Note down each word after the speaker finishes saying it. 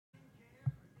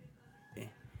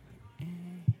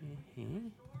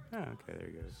Oh, okay, there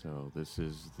you go. So this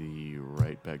is the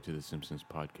Right Back to the Simpsons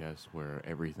podcast where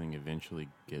everything eventually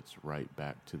gets right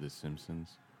back to the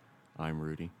Simpsons. I'm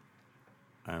Rudy.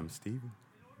 I'm Steven.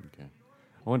 Okay.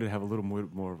 I wanted to have a little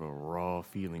more of a raw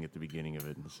feeling at the beginning of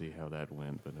it and see how that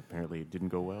went, but apparently it didn't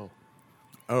go well.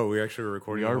 Oh, we actually were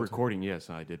recording? We are recording,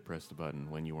 yes. I did press the button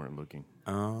when you weren't looking.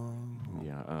 Oh.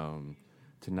 Yeah.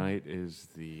 Tonight is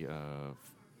the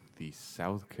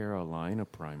South Carolina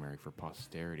primary for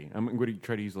posterity. I'm going to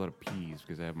try to use a lot of P's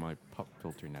because I have my pop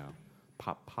filter now.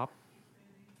 Pop.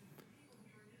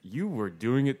 You were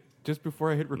doing it just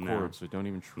before I hit record, so don't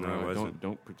even try. No, I wasn't.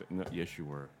 Don't pretend. No, yes, you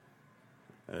were.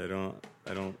 I don't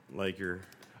like your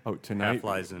tonight.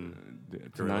 half-lies and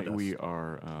tonight we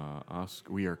are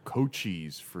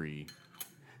Co-Cheese free.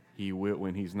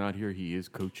 When he's not here, he is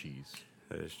Co-Cheese.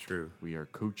 That is true. We are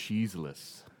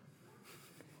Co-Cheeseless.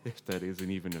 If that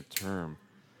isn't even a term.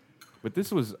 But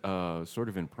this was sort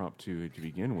of impromptu to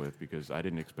begin with because I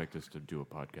didn't expect us to do a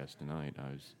podcast tonight.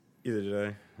 Either did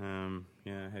I. I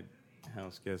had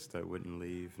house guests that wouldn't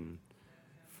leave, and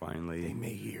finally... They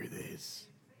may hear this.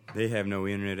 They have no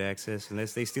internet access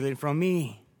unless they steal it from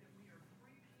me.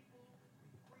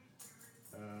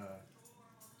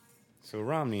 So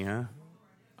Romney, huh?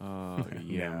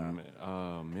 Yeah.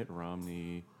 Mitt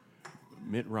Romney.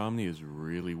 Mitt Romney is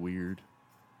really weird.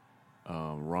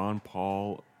 Ron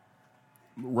Paul.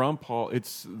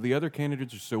 It's the other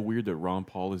candidates are so weird that Ron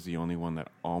Paul is the only one that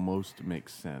almost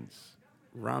makes sense.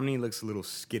 Romney looks a little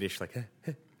skittish, like,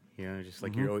 just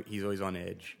like he's always on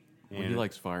edge. Well, he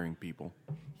likes firing people.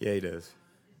 Yeah, he does.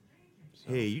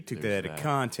 So hey, you took that out of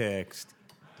context.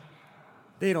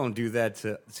 They don't do that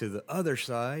to the other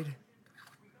side.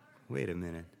 Wait a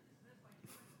minute.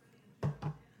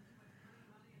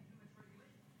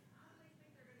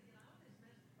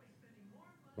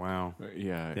 Wow.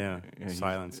 Yeah.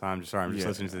 Silence. I'm just sorry. I'm just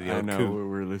listening to the I old know. coup.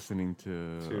 We're listening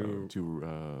to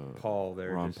Paul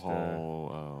there. Ron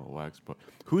Paul wax.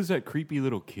 Who's that creepy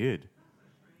little kid?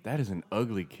 That is an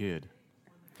ugly kid.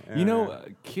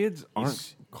 Kids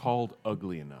aren't called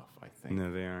ugly enough, I think.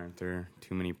 No, they aren't. There are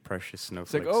too many precious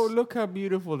snowflakes. It's like, oh, look how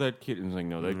beautiful that kid is. It's like,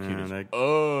 no, that kid is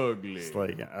ugly. It's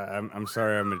like, I'm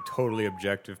sorry, I'm a totally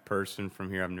objective person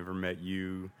from here. I've never met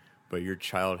you, but your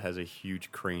child has a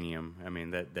huge cranium. I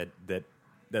mean, that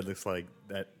looks like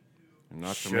that. And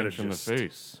not to mention the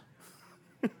face.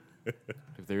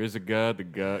 If there is a God,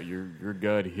 your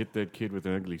God hit that kid with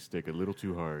an ugly stick a little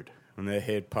too hard. When that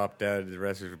head popped out, the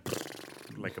rest of it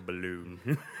like a balloon.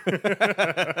 Oh,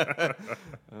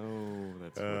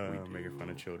 that's what we do. Making fun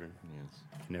of children. Yes.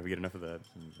 Can never get enough of that.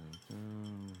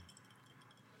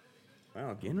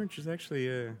 Wow, Gingrich is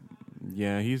actually...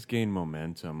 Yeah, he's gained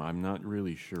momentum. I'm not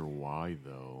really sure why,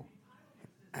 though.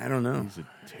 I don't know. He's a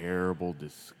terrible,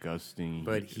 disgusting...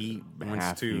 But he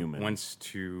wants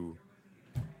to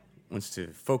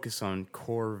focus on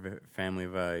core family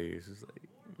values. It's like,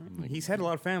 he's had a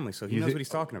lot of family, so he knows what he's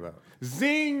talking about.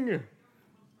 Zing!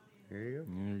 There you go.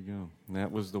 There you go.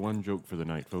 That was the one joke for the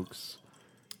night, folks.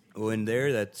 Oh, and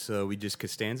there, that's we just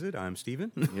Costanza'd. I'm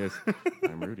Steven. Yes,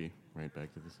 I'm Rudy. Right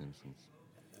back to The Simpsons.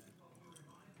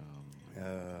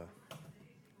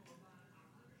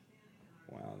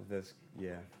 Wow, that's,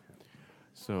 yeah.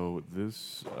 So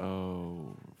this,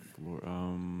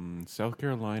 South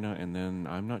Carolina, and then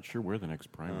I'm not sure where the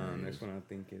next primary is. Next one I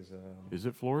think is... Is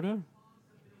it Florida?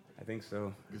 I think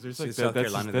so. Because there's like South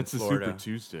Carolina, that's the Florida. Super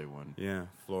Tuesday one. Yeah,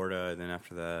 Florida, and then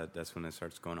after that, that's when it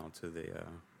starts going on to the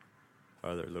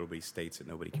other little bitty states that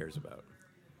nobody cares about.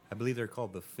 I believe they're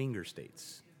called the finger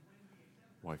states.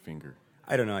 Why finger?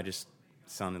 I don't know. I just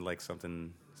sounded like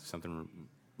something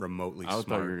remotely I smart.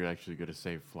 thought you were actually going to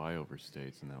say flyover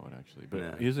states, and that would actually. But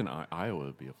Nah. isn't Iowa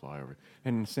would be a flyover?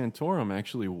 And Santorum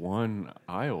actually won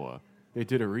Iowa. They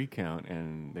did a recount,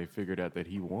 and they figured out that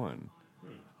he won.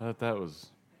 I thought that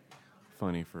was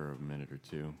funny for a minute or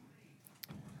two.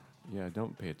 Yeah,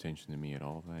 don't pay attention to me at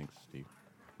all. Thanks, Steve.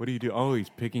 What do you do? Oh, he's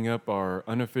picking up our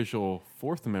unofficial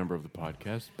fourth member of the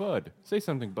podcast, Bud. Say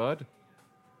something, Bud.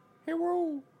 Hey,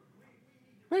 whoa.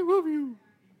 I love you.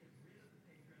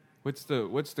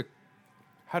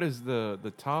 How does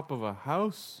the top of a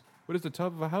house, what does the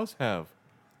top of a house have?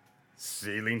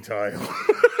 Ceiling tile.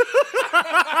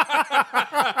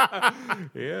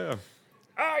 Yeah.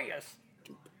 Ah, yes.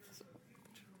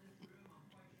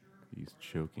 He's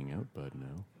choking out Bud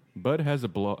now. Bud has a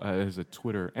blog, has a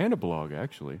Twitter and a blog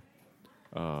actually.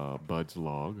 Bud's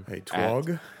Log. Hey,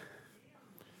 Twog.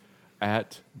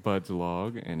 At Bud's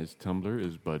Log, and his Tumblr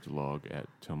is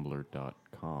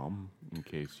budslog@tumblr.com. In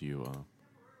case you're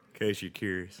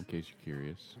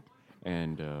curious.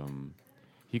 And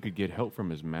he could get help from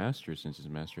his master, since his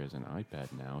master has an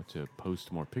iPad now, to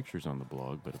post more pictures on the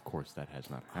blog. But of course, that has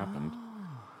not happened.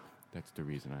 That's the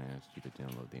reason I asked you to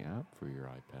download the app for your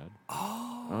iPad.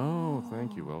 Oh,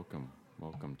 thank you.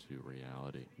 Welcome to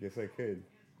reality. Yes, I could.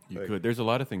 You could. There's a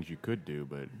lot of things you could do,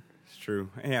 but It's true.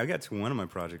 Hey, I got to one of my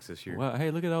projects this year. well,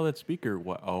 hey, look at all that speaker.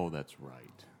 Oh, that's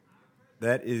right.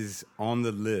 That is on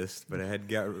the list, but I had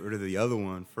got rid of the other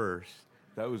one first.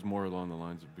 That was more along the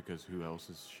lines of because who else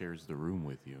shares the room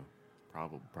with you?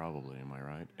 Probably. Am I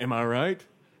right? Am I right?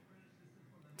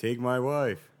 Take my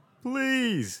wife,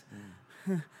 please.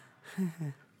 We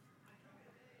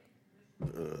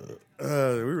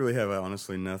really have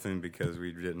honestly nothing because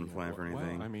we didn't plan for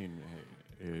anything. Well, I mean,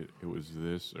 hey, it was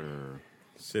this or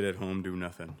Sit at home, do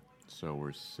nothing. so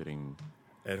we're sitting.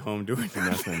 At home doing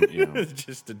Nothing, you know. It's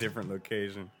just a different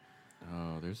location.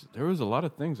 There was a lot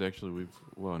of things actually.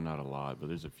 Not a lot, but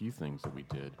there's a few things that we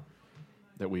did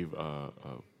that we've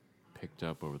picked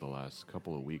up over the last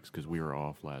couple of weeks because we were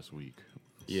off last week.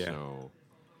 Yeah. So,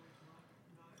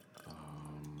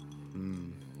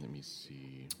 let me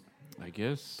see. I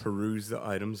guess Peruse the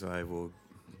items. I will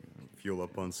fuel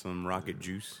up on some rocket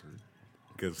juice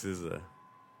because this is a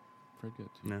forget.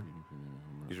 No.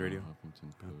 Use radio?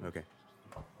 Huffington Post. okay.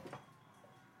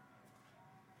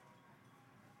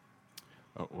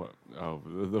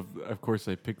 Of course,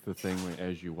 I picked the thing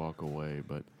as you walk away,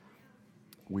 but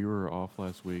we were off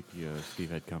last week. Yeah, Steve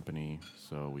had company,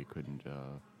 so we couldn't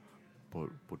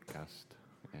podcast,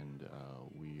 and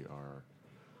we are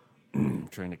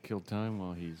trying to kill time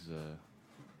while he's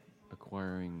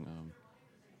acquiring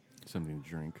something to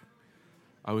drink.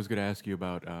 I was going to ask you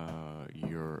about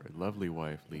your lovely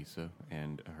wife, Lisa,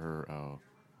 and her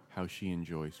how she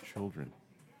enjoys children.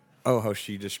 Oh, how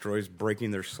she destroys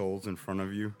breaking their souls in front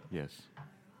of you. Yes.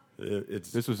 It's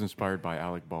This was inspired by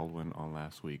Alec Baldwin on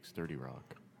last week's 30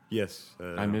 Rock. yes.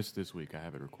 I missed this week. I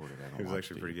have it recorded. It was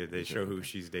actually pretty good. They show who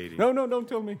she's dating. No, don't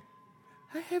tell me.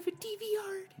 I have a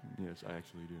DVR. Yes, I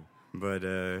actually do. But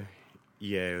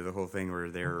yeah, the whole thing where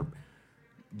they're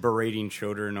berating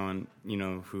children on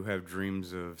who have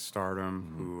dreams of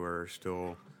stardom, who are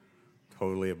still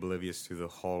totally oblivious to the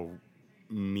whole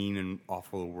mean and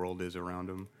awful the world is around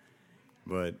them.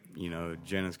 But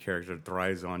Jenna's character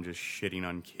thrives on just shitting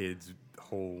on kids.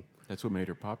 That's what made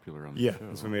her popular on the Yeah, show.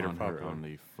 that's what made her popular. On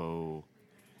the faux.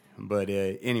 But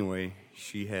anyway,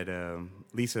 she had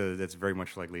Lisa. That's very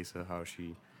much like Lisa. How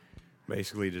she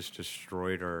basically just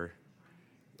destroyed our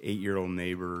 8-year-old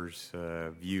neighbor's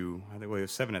view. I think it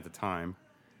was 7 at the time.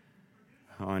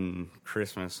 On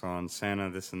Christmas, on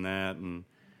Santa, this and that, and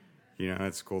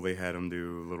at school they had them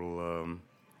do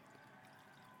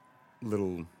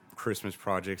little Christmas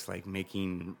projects like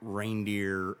making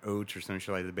reindeer oats or some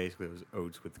shit like that. Basically, it was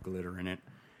oats with glitter in it.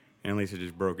 And Lisa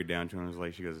just broke it down to him.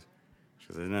 She goes,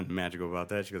 there's nothing magical about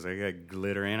that. She goes, I got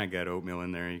glitter and I got oatmeal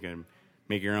in there. You can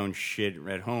make your own shit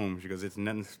at home. She goes, it's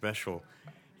nothing special.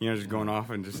 Just going off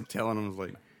and just telling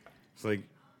them, it's like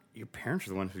your parents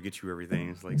are the ones who get you everything.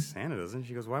 It's like Santa doesn't.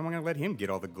 She goes, why am I going to let him get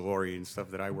all the glory and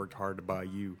stuff that I worked hard to buy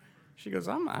you? She goes,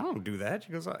 I don't do that.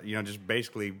 She goes, just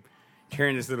basically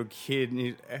carrying this little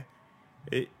kid,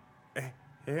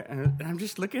 and I'm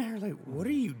just looking at her like, what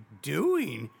are you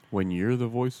doing? When you're the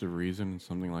voice of reason,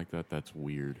 something like that, that's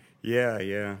weird.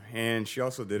 Yeah. And she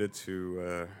also did it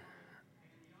to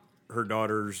her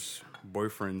daughter's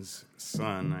boyfriend's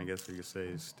son, I guess you could say,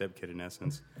 his stepkid in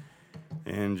essence,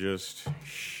 and just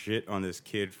shit on this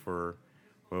kid for,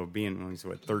 being, he's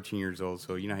 13 years old,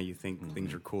 so you know how you think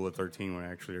things are cool at 13 when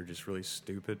actually they're just really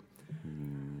stupid?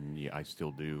 Yeah, I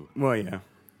still do. Well, yeah.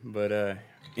 But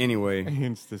anyway.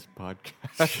 Hence this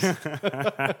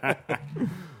podcast.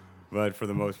 But for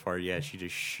the most part, yeah, she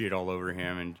just shit all over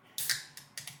him.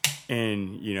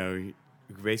 And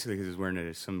basically because he was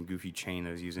wearing some goofy chain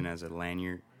that I was using as a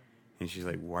lanyard. And she's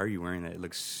like, why are you wearing that? It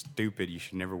looks stupid. You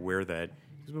should never wear that.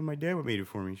 He goes, but my dad made it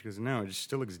for me. She goes, no, it just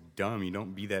still looks dumb. You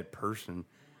don't be that person.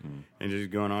 And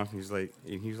just going off, and he's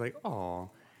like, aw.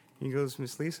 He goes,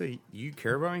 Miss Lisa, you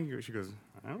care about me? She goes,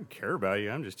 I don't care about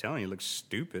you. I'm just telling you, it looks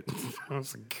stupid. I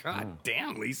was like, God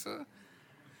damn, Lisa.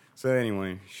 So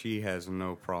anyway, she has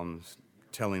no problems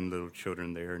telling little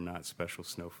children they are not special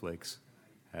snowflakes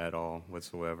at all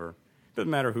whatsoever.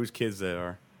 Doesn't matter whose kids they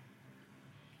are.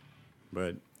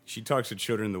 But she talks to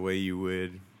children the way you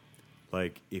would,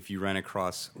 like, if you ran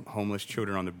across homeless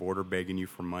children on the border begging you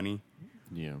for money.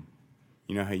 Yeah.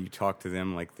 You know how you talk to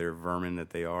them like they're vermin that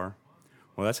they are?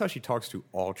 Well, that's how she talks to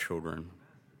all children.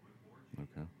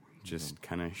 Okay. Just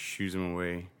kind of shoos them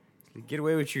away. Get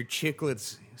away with your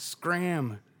chiclets.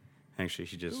 Scram. Actually,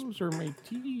 she just... Those are my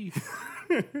teeth.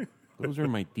 Those are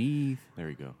my teeth. There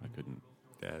you go. I couldn't.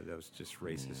 that. That was just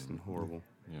racist and horrible.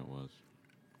 Yeah, it was.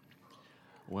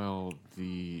 Well,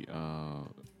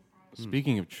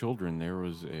 speaking of children, there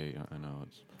was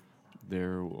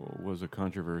a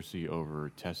controversy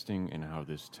over testing and how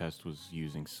this test was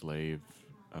using slave.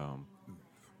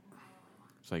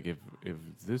 It's like if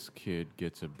this kid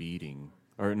gets a beating,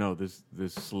 or no, this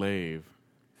slave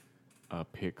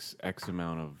picks X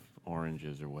amount of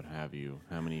oranges or what have you.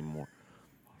 How many more?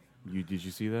 Did you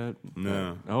see that?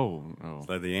 No. Oh.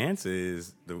 Like the answer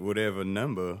is the whatever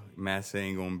number Massa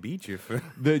ain't gonna beat you for.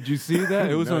 Did you see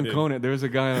that? It was No, I on didn't. Conan. There was a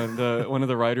guy on one of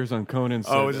the writers on Conan.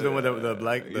 Said, Was it the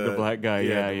black guy?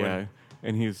 yeah, Yeah.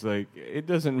 And he's like, it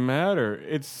doesn't matter.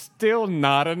 It's still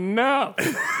not enough.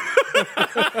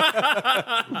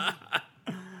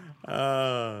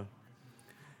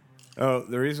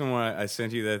 The reason why I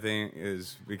sent you that thing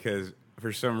is because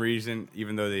for some reason,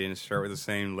 even though they didn't start with the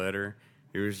same letter,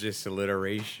 it was just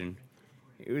alliteration.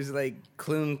 It was like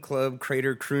Clune Club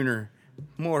Crater Crooner,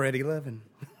 more at 11.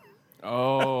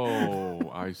 Oh,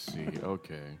 I see.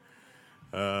 Okay.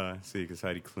 See, because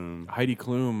Heidi Klum. Heidi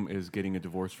Klum is getting a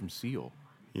divorce from Seal.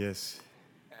 Yes.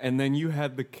 And then you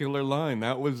had the killer line.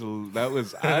 That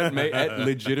that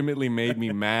legitimately made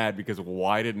me mad because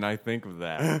why didn't I think of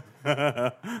that?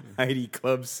 Heidi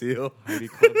Club Seal.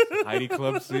 Heidi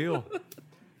Club Seal.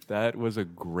 That was a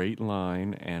great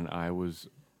line, and I was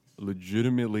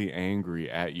legitimately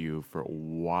angry at you for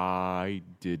why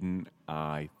didn't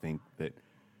I think that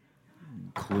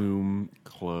Klum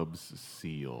clubs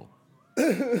Seal.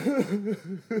 It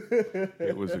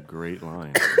was a great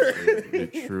line.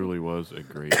 It truly was a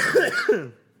great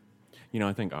line.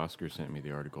 I think Oscar sent me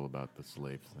the article about the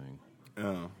slave thing.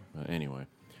 Oh. Anyway.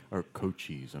 Or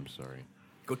Cochise, I'm sorry.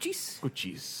 Cochise.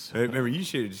 Remember, you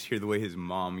should just hear the way his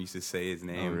mom used to say his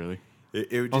name. Oh, really?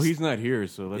 It would just, he's not here,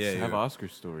 so let's have Oscar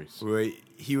stories. Where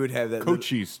he would have that...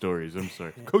 Cochise stories, I'm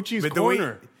sorry. Cochise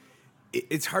Corner.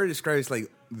 It's hard to describe. It's like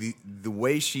the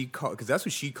way she calls... Because that's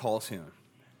what she calls him.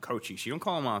 Coachy. She don't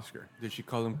call him Oscar. Did she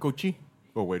call him Coachy?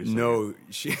 Oh, wait a second. No,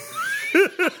 she...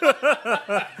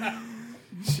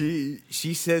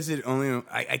 She says it only...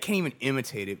 I can't even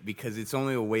imitate it because it's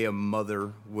only a way a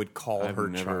mother would call her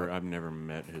child. I've never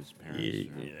met his parents.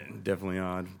 Yeah, definitely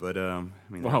odd. But,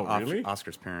 really?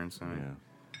 Oscar's parents. Yeah.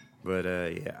 But,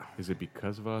 yeah. Is it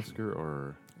because of Oscar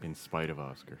or in spite of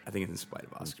Oscar? I think it's in spite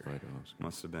of Oscar. In spite of Oscar.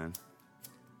 Must have been.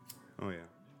 Oh, yeah.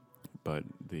 But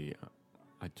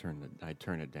I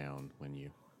turn it down when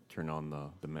you turn on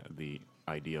the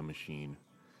idea machine.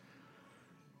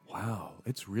 Wow,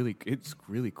 it's really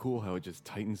cool how it just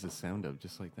tightens the sound up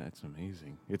just like that. It's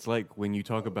amazing. It's like when you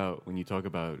talk about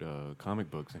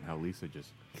comic books and how Lisa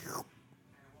just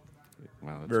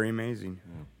wow, that's very amazing.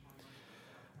 Yeah.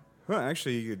 Well,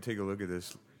 actually, you could take a look at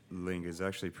this link. It's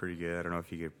actually pretty good. I don't know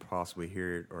if you could possibly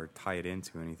hear it or tie it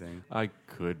into anything. I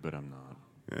could, but I'm not.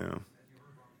 Yeah.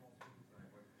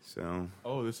 So.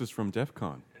 Oh, this is from DEF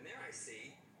CON. And there I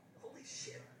see, holy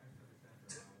shit.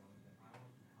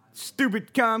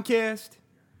 Stupid Comcast.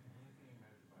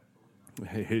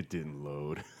 It didn't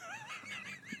load.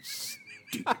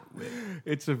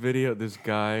 It's a video. This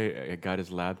guy got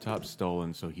his laptop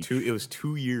stolen, so he... It was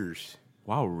 2 years.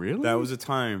 Wow, really? That was the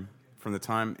time. From the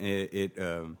time I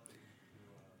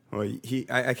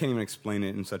can't even explain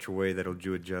it in such a way that'll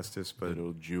do it justice, but...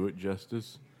 It'll do it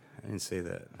justice? I didn't say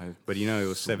that. But it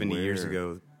was 70 years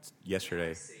ago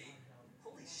yesterday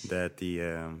that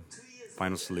the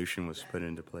final solution was put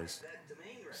into place.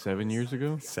 7 years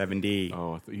ago? 70.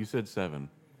 Oh, you said 7.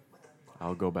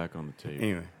 I'll go back on the tape.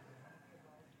 Anyway.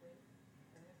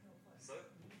 So,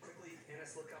 quickly,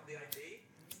 NS look up the IP.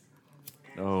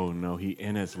 Oh, no, he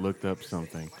NS looked up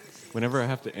something. Whenever I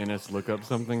have to NS look up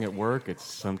something at work,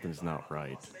 something's not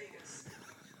right.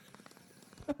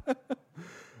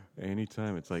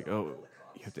 Anytime it's like, oh,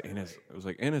 you have to NS. It was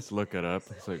like, NS look it up.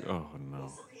 It's like, oh,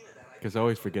 no. Because I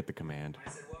always forget the command. I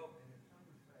said, well,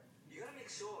 you got to make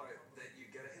sure that you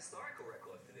get a historical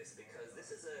record for this because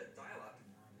this is a dial-up,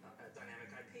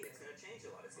 dynamic IP. It's going to change a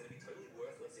lot. It's going to be totally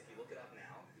worthless if you look it up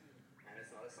now and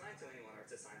it's not assigned to anyone or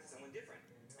it's assigned to someone different.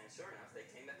 And sure enough, they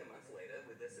came back a month later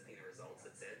with the subpoena results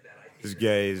that said that IP. This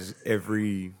guy is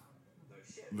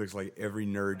looks like every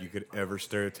nerd you could ever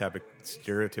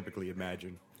stereotypically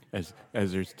imagine. As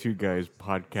there's two guys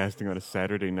podcasting on a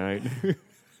Saturday night.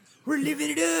 We're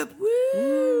living it up.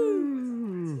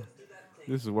 Woo!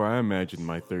 This is where I imagined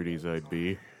my 30s I'd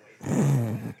be.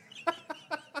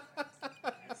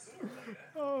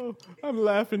 Oh, I'm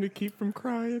laughing to keep from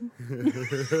crying.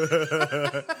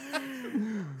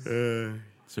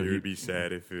 So you'd be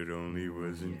sad if it only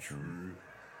wasn't true.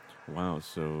 Wow,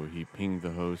 so he pinged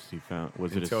the host. He found...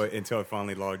 Until it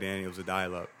finally logged in, it was a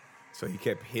dial-up. So he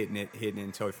kept hitting it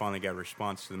until he finally got a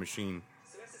response to the machine.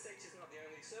 So SSH is not the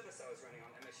only service I was running on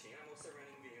that machine. I'm also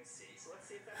running VNC. So let's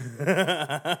see if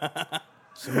that's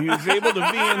So he was able to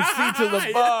VNC to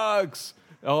the box.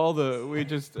 All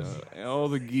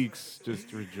the geeks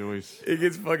just rejoice. It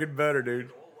gets fucking better, dude.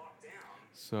 all locked down.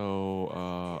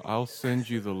 So I'll send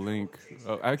you the link.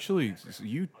 Actually,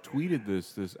 you tweeted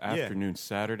this afternoon,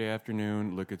 Saturday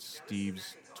afternoon. Look at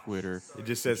Steve's Twitter. It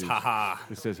just says haha.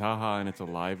 It says haha, and it's a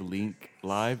live leak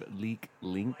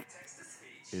link.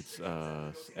 It's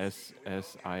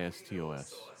SSISTOS.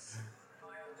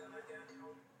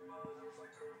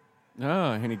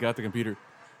 And he got the computer.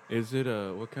 Is it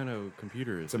what kind of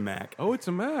computer is it? It's a Mac. Oh, it's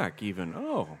a Mac even.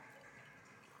 Oh.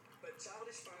 But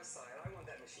childish fun aside, I want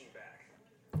that machine back.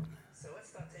 So let's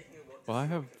start taking a look. Well, I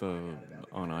have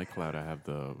on iCloud. I have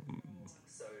the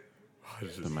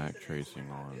Mac tracing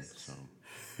on. So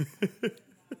There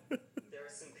are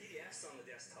some PDFs on the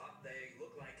desktop. They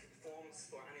look like forms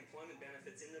for unemployment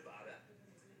benefits in Nevada.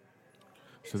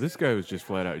 so this guy was just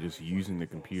flat out just using the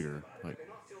computer. Like, They're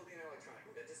not filled in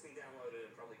electronically. They've just been downloaded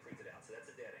and probably printed out. So that's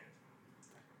a dead end.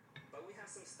 But we have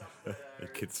some stuff that are...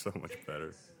 It gets so much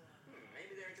better.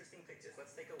 maybe they're interesting pictures.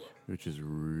 Let's take a look. which is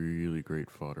really great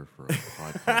fodder for a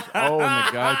podcast. Oh, and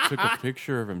the guy took a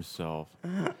picture of himself.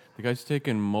 The guy's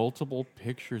taken multiple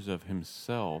pictures of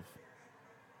himself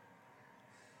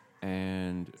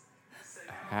and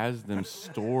has them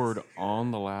stored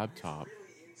on the laptop.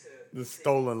 The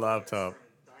stolen laptop.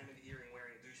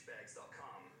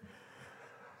 DiamondEarringWearingDouchebags.com.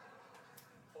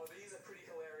 Well, these are pretty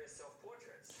hilarious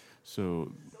self-portraits.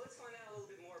 So So let's find out a little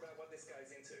bit more about what this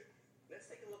guy's into. Let's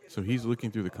take a look at. so he's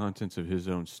looking through the contents of his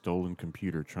own stolen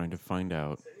computer, trying to find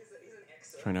out, So here's an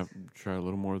excerpt. find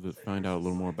out a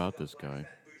little more about this guy.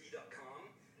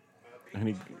 Booty.com, And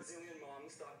he,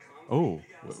 BigBreasilianMoms.com, oh,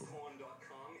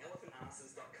 BigAssCorn.com,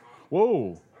 ElephantAsses.com. whoa,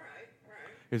 All right.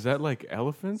 is that like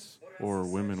elephants or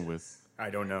women with? I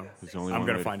don't know. There's only I'm one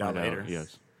gonna way to find out later.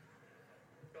 Yes.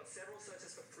 Got several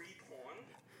searches for free porn.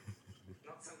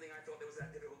 Not something I thought that was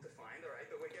that difficult to find. All right,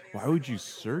 but we're getting. Why would you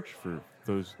search for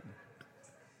those?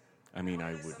 I mean,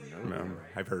 I wouldn't know. No,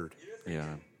 I've heard.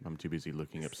 Yeah, I'm too busy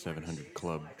looking up 700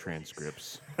 Club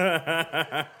transcripts.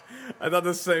 I thought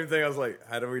the same thing. I was like,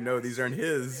 how do we know these aren't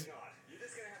his? God, you're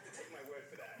just gonna have to take my word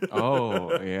for that.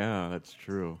 Oh, yeah, that's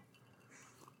true.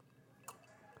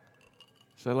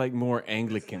 So I like more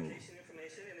Anglican.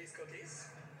 Information in these cookies.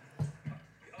 Oh,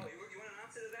 you want an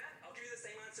answer to that? I'll give you the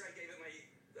same answer I gave at my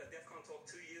DEF CON talk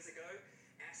 2 years ago.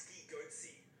 ASCII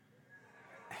Goatsy.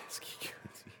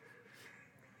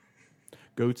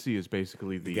 Goatsy is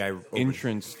basically the guy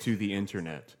entrance to the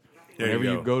internet. There you Whenever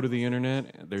you go. go to the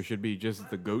internet, there should be just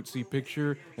the Goatsy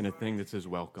picture and a thing that says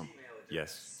welcome.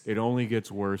 Yes. It only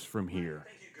gets worse from here.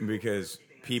 Because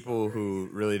people who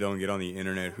really don't get on the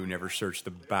internet, who never search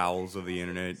the bowels of the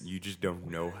internet, you just don't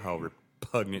know how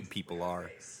repugnant people are.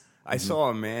 I saw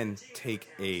a man take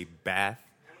a bath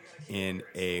in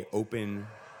a open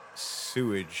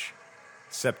sewage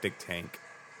septic tank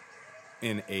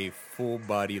in a full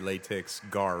body latex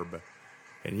garb.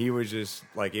 And he was just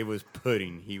like, it was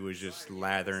pudding. He was just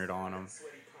lathering it on him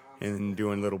and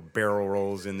doing little barrel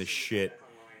rolls in the shit.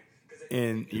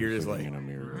 And you're just Looking like, in a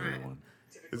mirror, everyone.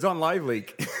 it's on Live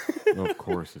Leak. Of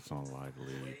course, it's on Live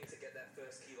Leak. To get that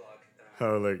first keylog.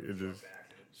 Oh, like it just.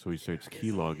 So he starts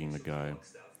keylogging the guy.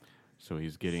 So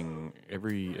he's getting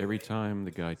every time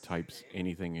the guy types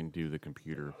anything into the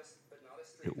computer,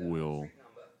 it will. Number.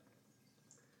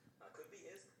 Could be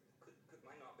his. Could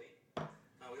might not be. We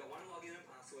got one login and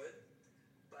password,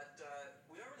 but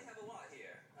we don't really have a lot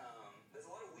here. There's a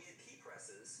lot of weird key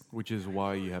presses. Which is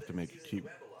why you have to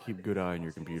keep good eye on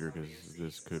your computer, because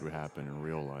this could happen in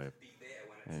real life,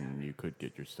 and you could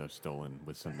get your stuff stolen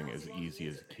with something as easy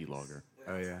as a keylogger.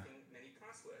 Oh yeah. Many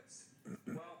passwords.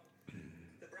 Well,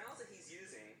 the browser he's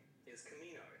using is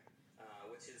Camino,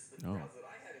 which is the Oh. browser that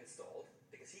I had installed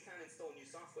because he can't install new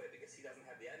software because he doesn't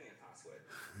have the admin password.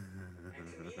 And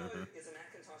Camino is a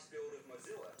Macintosh build of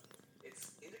Mozilla.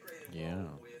 It's integrated Yeah.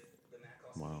 well with the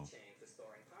macOS Wow. keychain for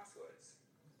storing passwords.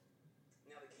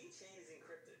 Now the keychain is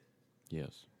encrypted.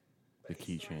 Yes, the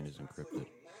keychain is encrypted.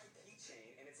 With my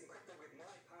keychain, and it's encrypted with my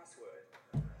password.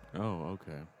 Oh,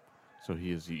 okay. So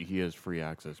he has free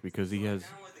access because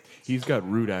he's got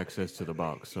root access to the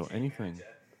box. So anything.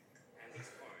 And he's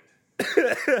phoned.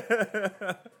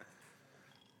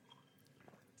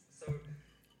 So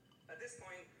at this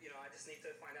point, I just need to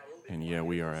find out a little bit And more. yeah,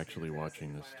 we are actually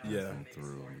watching this stuff Yeah. come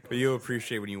through. But you'll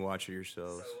appreciate when you watch it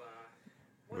yourselves. So,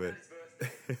 what But- about his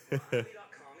birthday?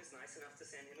 Harley.com is nice enough to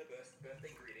send him a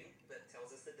birthday greeting that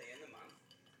tells us the day and the month.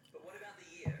 But what about the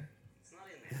year? It's not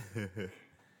in there.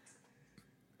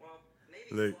 Well,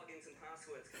 Look. logins and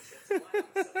passwords can shed some light on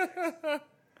the subject.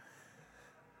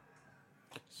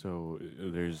 So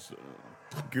there's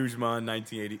Guzman,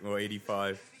 85. He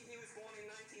was born in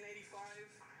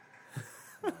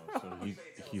 1985. so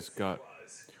he's got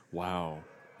wow.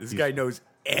 This guy knows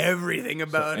everything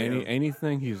about him.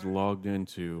 Anything he's logged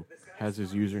into has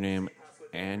his username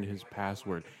and his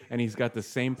password, and he's got the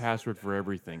same password for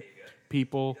everything.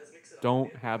 People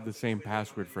don't have the same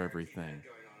password for everything,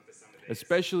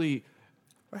 especially.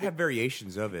 I have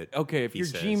variations of it. Okay, if he your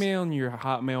says. Gmail and your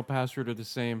Hotmail password are the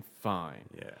same, fine.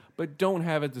 Yeah. But don't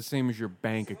have it the same as your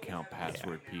bank account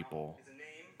password, people.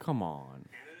 Come on. And an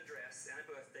address and a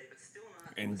birthday, but still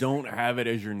not. And don't have it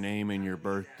as your name and your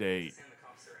birth date. Send the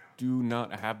cops around. Do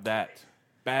not have that.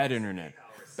 Bad internet.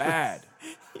 Bad.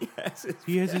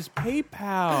 He has his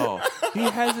PayPal. He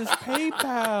has his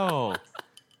PayPal.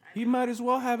 He might as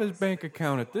well have his bank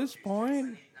account at this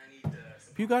point.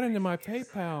 If you got into my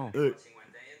PayPal. Watching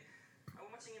one day, and I'm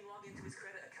watching him log into his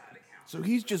credit card account. So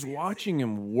he's just watching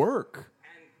him work.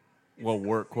 And Well,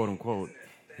 work, quote unquote.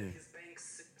 that his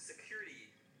bank's security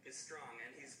is strong,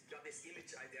 and he's got this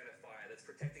image identifier that's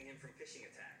protecting him from phishing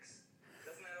attacks.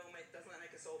 Doesn't that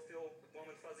make us all feel warm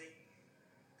and fuzzy?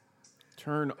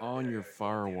 Turn on your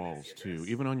firewalls too,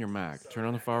 even on your Mac. Turn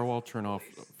on the firewall, turn off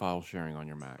file sharing on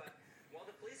your Mac. While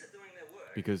the police are doing their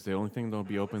work, Because the only thing that'll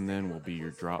be open then will be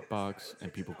your Dropbox,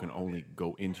 and people can only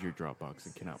go into your Dropbox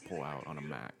and cannot pull out on a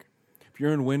Mac. If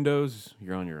you're in Windows,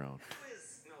 you're on your own. who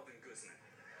is Melvin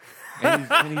Guzman?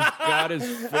 And he's got his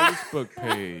Facebook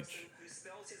page. Who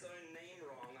spells his own name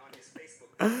wrong on his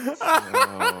Facebook page?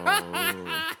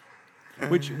 Oh.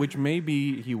 Which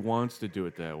maybe he wants to do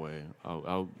it that way.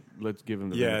 I'll let's give him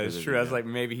the Yeah, benefit it's of true. the I was doubt. like,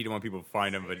 maybe he didn't want people to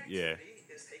find him, but yeah.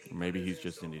 Maybe he's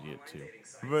just an idiot too.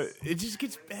 But it just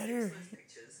gets better.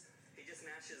 Pictures, he just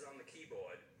mashes on the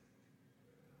keyboard.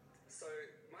 So,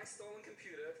 my stolen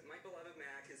computer, my beloved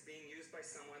Mac, is being used by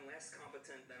someone less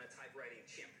competent than a typewriting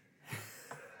chimp.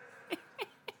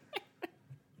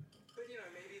 But,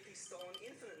 maybe if he's stolen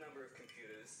infinite number of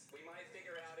computers, we might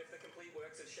figure out if the complete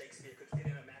works of Shakespeare could fit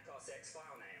in a Mac OS X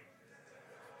file name.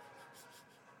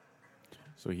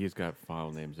 So he's got file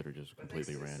names that are just But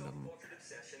completely thanks to this random. self-portrait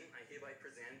obsession, I hereby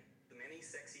present the many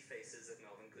sexy faces of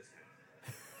Melvin Guzman.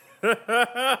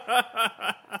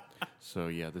 So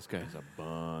yeah, this guy has a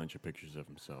bunch of pictures of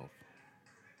himself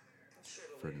Sure,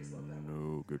 the for ladies love that.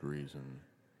 no good reason.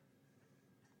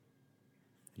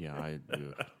 Yeah, I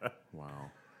do.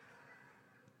 Wow.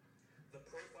 The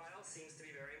profile seems to be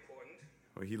very important.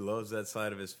 Well, he loves that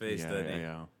side of his face, doesn't he?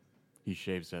 Yeah. He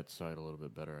shaves that side a little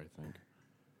bit better, I think.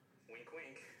 Wink,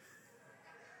 wink.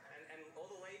 And all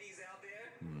the ladies out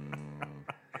there, Hmm.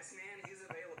 this man is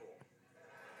available.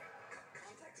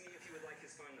 Contact me if you would like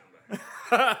his phone number.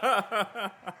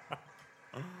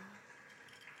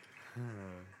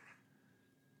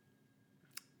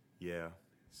 Yeah.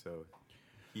 So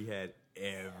he had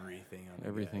everything on the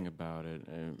Everything guy. about it.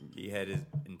 He had his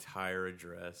entire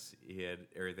address. He had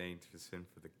everything to send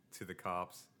to the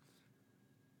cops.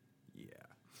 Yeah.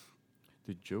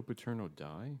 Did Joe Paterno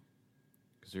die?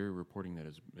 Because they're reporting that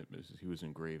he was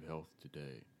in grave health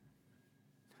today.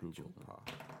 Google.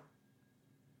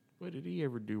 What did he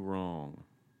ever do wrong?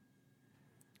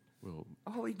 Well,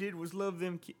 All he did was love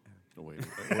them. wait.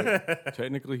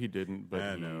 Technically, he didn't, but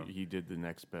I know. he did the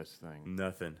next best thing.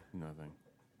 Nothing. Nothing.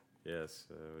 Yes.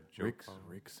 Joe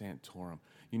Rick Santorum.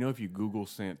 You know, if you Google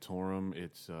Santorum,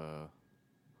 it's a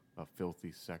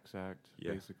filthy sex act.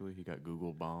 Yeah. Basically, he got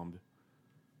Google bombed,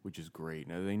 which is great.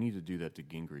 Now they need to do that to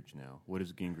Gingrich now. What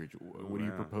is Gingrich? What do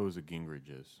you Wow. propose a Gingrich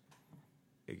is?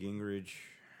 A Gingrich,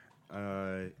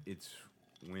 it's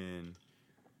when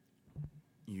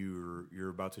you're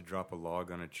about to drop a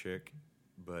log on a chick,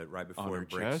 but right before On her it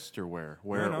breaks. chest or where?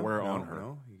 Where No, on her?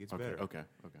 No, it gets Okay, better. okay.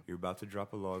 You're about to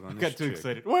drop a log on this Got too chick.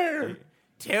 excited. Where?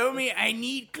 Tell me I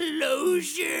need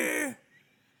closure.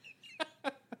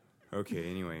 Okay,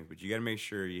 anyway, but you got to make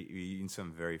sure you're eating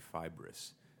something very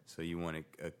fibrous. So you want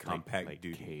a compact like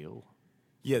dude. kale.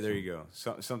 Yeah, there you go.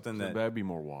 Something So that that'd be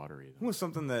more watery. Then. well,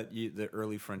 something that the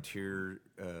early frontiersmen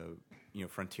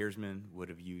would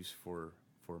have used for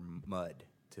mud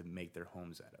to make their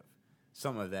homes out of.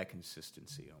 Something of that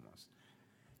consistency almost.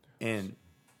 And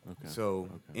Okay. so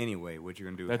Okay. anyway, what you're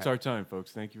gonna do? That's our time,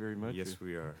 folks. Thank you very much. Yes,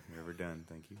 we are. We're done.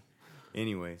 Thank you.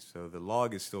 Anyway, so the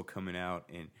log is still coming out,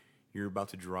 and you're about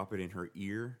to drop it in her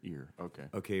ear. Ear. Okay.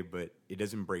 Okay, but it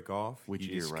doesn't break off. Which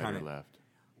You ear, just right kinda- or left?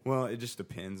 Well, it just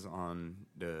depends on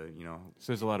the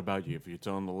Says a lot about you. If it's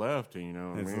on the left, and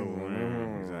It's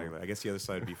exactly. I guess the other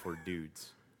side would be for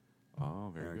dudes.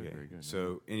 Oh, very good, very good.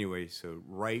 So anyway, so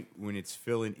right when it's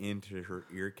filling into her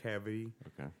ear cavity,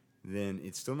 Okay. then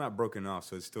it's still not broken off,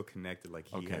 so it's still connected. Like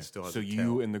he still has so a you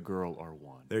tail. and the girl are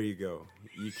one. There you go.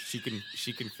 She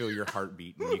can feel your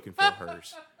heartbeat, and you can feel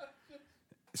hers.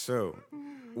 So,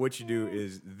 what you do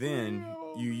is then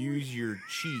you use your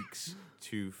cheeks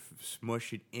to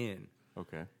smush it in.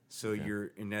 Okay. So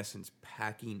you're in essence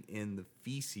packing in the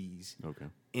feces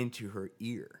into her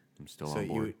ear. I'm still on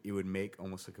board. So it would make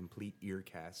almost a complete ear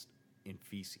cast in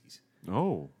feces.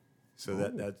 Oh. So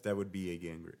that would be a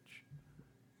Gingrich.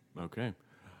 Okay.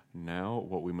 Now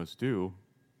what we must do,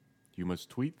 you must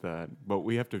tweet that, but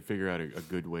we have to figure out a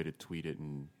good way to tweet it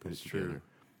and put it together. True.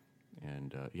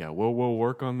 And we'll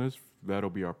work on this. That'll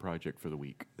be our project for the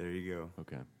week. There you go.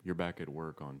 Okay. You're back at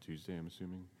work on Tuesday, I'm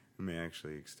assuming? Let me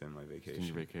actually extend my vacation. Extend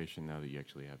your vacation now that you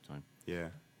actually have time. Yeah.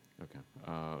 Okay.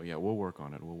 We'll work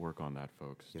on it. We'll work on that,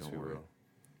 folks. Yes, Don't we worry. will.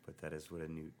 But that is what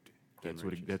a newt. That's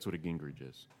what a Gingrich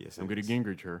is. Yes, I'm it going to is.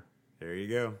 Gingrich her. There you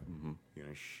go. Mm-hmm. You're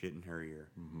gonna shit in her ear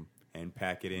and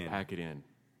pack it in. Pack it in.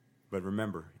 But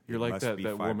remember, You're it like must that be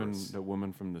woman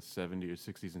fibrous. from the 70s,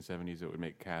 60s, and 70s that would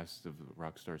make casts of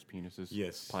rock stars' penises.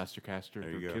 Yes. Plaster caster,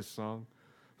 There you their go. Kiss song.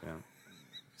 Yeah.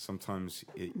 Sometimes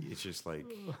it's just like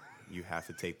you have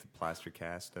to take the plaster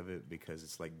cast of it because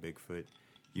it's like Bigfoot.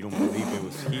 You don't believe it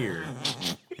was here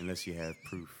unless you have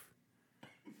proof.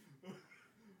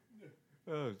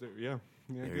 Oh, yeah.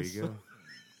 There you go.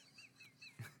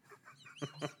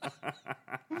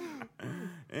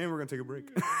 And we're gonna take a break.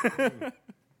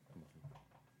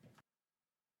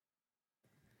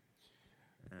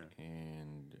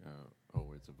 And,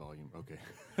 it's a volume. Okay.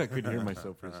 I couldn't hear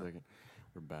myself for a second.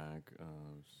 We're back.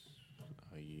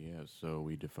 So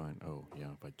we define,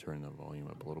 if I turn the volume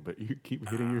up a little bit, you keep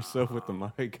hitting yourself with the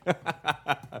mic.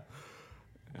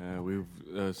 We've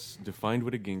defined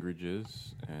what a Gingrich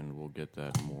is, and we'll get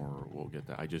that.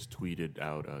 I just tweeted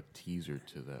out a teaser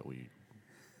to that what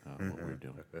we're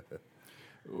doing.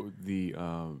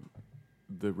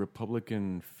 The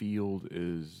Republican field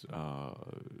is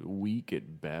weak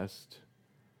at best.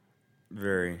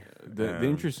 Very. The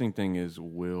interesting thing is,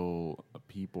 will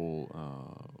people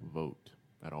vote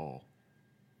at all?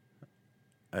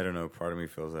 I don't know. Part of me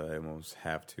feels that I almost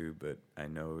have to, but I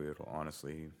know it'll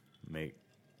honestly make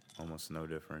almost no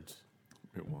difference.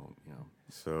 It won't,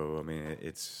 So, I mean,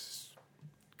 it's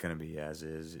going to be as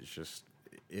is. It's just,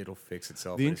 it'll fix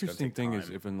itself. The but it's gonna interesting take thing is,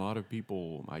 time. if a lot of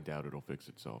people, I doubt it'll fix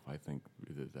itself. I think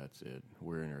that's it.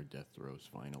 We're in our death throes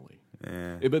finally.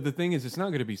 Yeah. But the thing is, it's not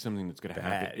going to be something that's going to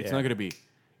happen. Bad, It's yeah. not going to be.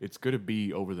 It's going to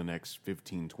be over the next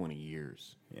 15, 20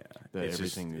 years. Yeah, That it's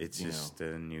everything. Just, it's just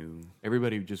a new.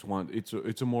 Everybody just wants.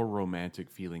 It's a more romantic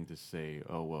feeling to say,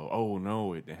 oh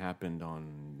no, it happened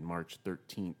on March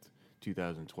 13th,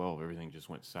 2012. Everything just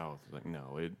went south. Like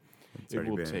no, it already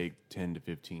will been. take 10 to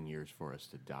 15 years for us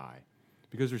to die,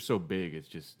 because they're so big. It's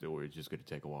just going to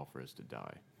take a while for us to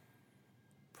die.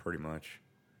 Pretty much.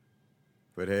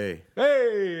 But hey,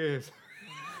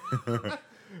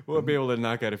 We'll be able to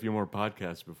knock out a few more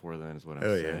podcasts before then. Is what I'm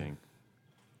Oh, yeah. saying.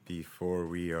 before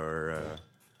we are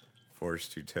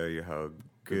forced to tell you how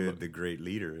good the great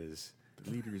leader is.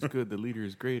 The leader is good. The leader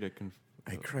is great.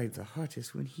 I cried the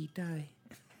hottest when he died.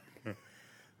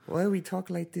 Why we talk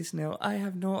like this now? I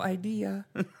have no idea.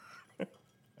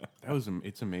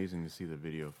 It's amazing to see the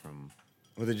video from.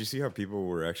 Well, did you see how people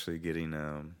were actually getting,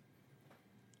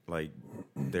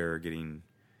 they're getting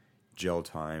jail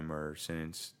time or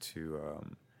sentenced to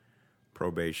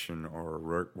probation or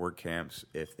work camps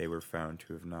if they were found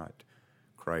to have not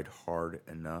cried hard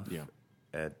enough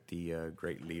at the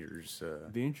great leaders?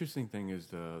 The interesting thing is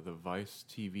the Vice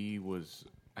TV was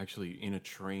actually in a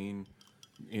train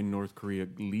in North Korea,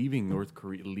 leaving North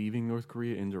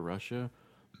Korea into Russia.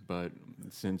 But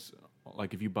since,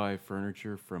 like, if you buy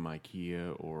furniture from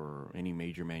IKEA or any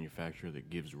major manufacturer that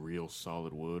gives real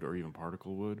solid wood or even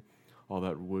particle wood, all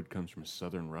that wood comes from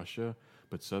southern Russia.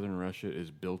 But southern Russia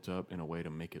is built up in a way to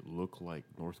make it look like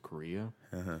North Korea.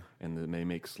 And then they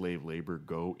make slave labor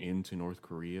go into North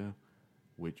Korea,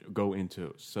 which go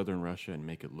into southern Russia and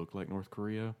make it look like North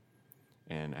Korea.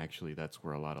 And actually, that's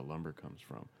where a lot of lumber comes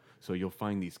from. So you'll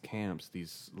find these camps,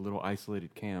 these little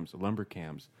isolated camps, lumber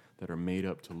camps, that are made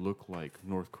up to look like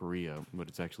North Korea, but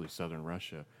it's actually southern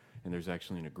Russia. And there's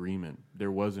actually an agreement.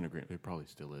 There was an agreement, there probably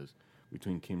still is,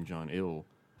 between Kim Jong-il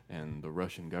and the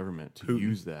Russian government to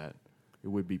use that. It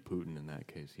would be Putin in that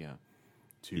case, yeah.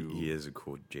 He is a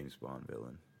cool James Bond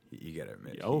villain. You got to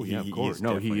admit. Oh, yeah, of course.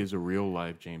 He is a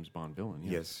real-life James Bond villain.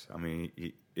 Yeah. Yes, I mean,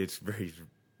 it's very,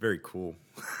 very cool.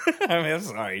 I mean, I'm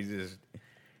sorry.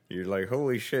 You're like,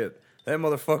 holy shit, that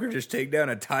motherfucker just take down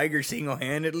a tiger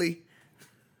single-handedly?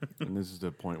 And this is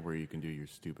the point where you can do your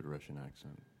stupid Russian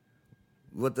accent.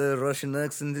 What the Russian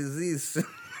accent is this?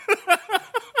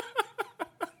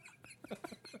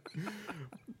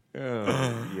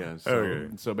 Yeah. So,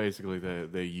 Okay. so basically,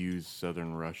 they use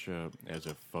southern Russia as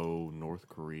a faux North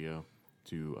Korea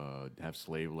to have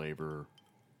slave labor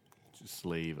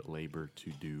to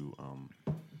do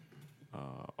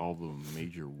all the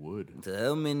major wood. So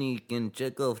how many can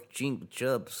check off chink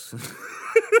chops?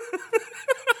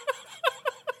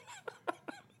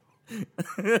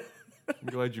 I'm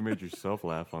glad you made yourself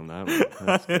laugh on that one.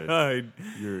 That's good.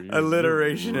 You're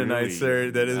Alliteration really- tonight,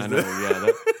 sir. That is I know,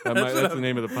 yeah. That's the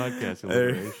name of the podcast,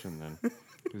 alliteration. Then,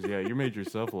 'cause, yeah, you made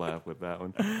yourself laugh with that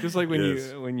one. Just like when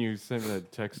Yes. you sent me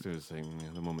that text to us saying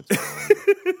the moment's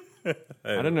gone.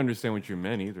 I didn't understand what you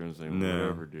meant either. I was like, No.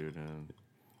 whatever, dude.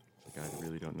 It's like, I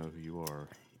really don't know who you are.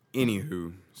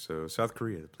 Anywho, so South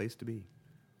Korea, the place to be.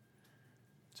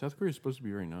 South Korea is supposed to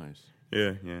be very nice.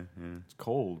 Yeah. It's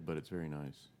cold, but it's very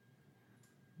nice.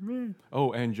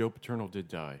 Oh, and Joe Paterno did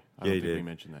die. I don't he think we did.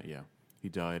 mentioned that. Yeah, he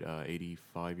died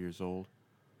 85 years old.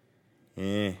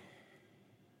 Eh.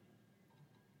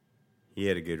 He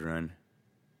had a good run.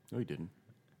 No, he didn't.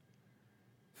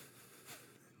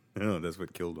 No, that's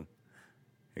what killed him.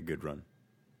 A good run.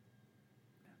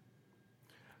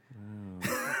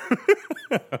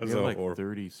 That We was have a like horrible.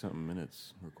 30-something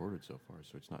minutes recorded so far,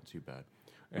 so it's not too bad.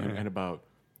 And about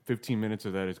 15 minutes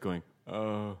of that is going,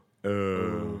 but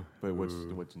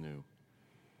what's new?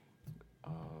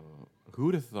 Who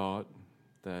would have thought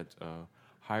that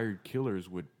hired killers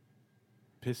would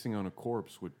pissing on a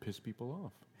corpse would piss people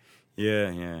off?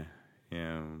 Yeah.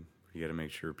 You got to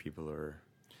make sure people are.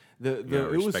 It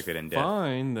was respected in death.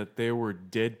 fine that there were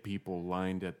dead people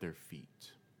lined at their feet.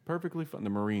 Perfectly fine. The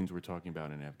Marines we're talking about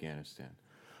in Afghanistan.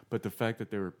 But the fact that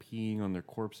they were peeing on their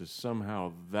corpses,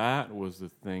 somehow that was the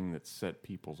thing that set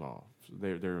people off.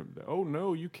 They're oh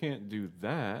no, you can't do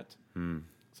that.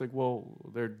 It's like, well,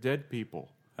 they're dead people.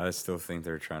 I still think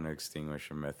they're trying to extinguish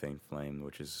a methane flame,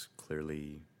 which is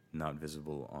clearly not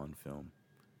visible on film.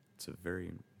 It's a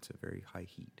very high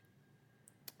heat.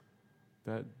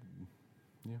 That,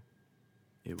 yeah.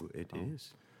 It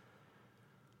is.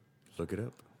 Look it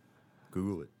up.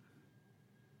 Google it.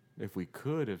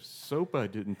 If SOPA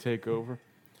didn't take over,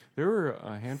 there were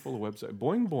a handful of websites.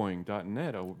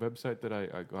 Boingboing.net, a website that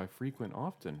I frequent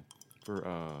often for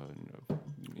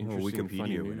interesting,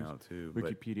 funny Wikipedia news. went out too.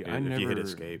 Wikipedia. But if you hit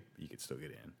escape, you could still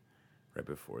get in right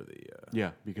before the.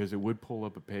 Yeah, because it would pull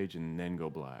up a page and then go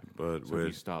black. But so if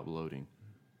you stop loading.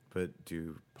 But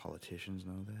do politicians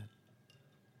know that?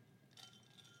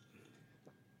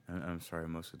 I'm sorry.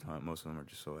 Most of them are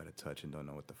just so out of touch and don't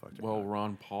know what the fuck. Well,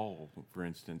 Ron Paul, for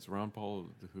instance,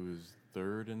 who is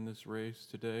third in this race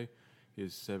today,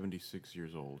 is 76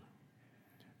 years old.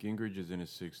 Gingrich is in his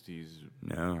 60s.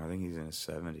 No, I think he's in his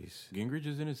 70s. Gingrich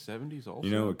is in his 70s also?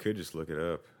 You know, we could just look it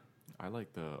up. I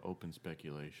like the open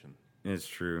speculation. It's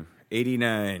true.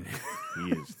 89.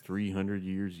 He is 300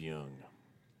 years young.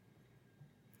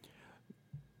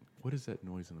 What is that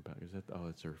noise in the back?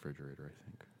 That's a refrigerator, I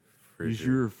think. Is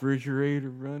your refrigerator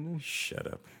running? Shut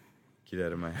up. Get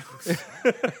out of my house.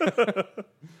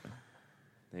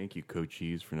 Thank you, Coach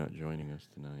Cheese, for not joining us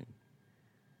tonight.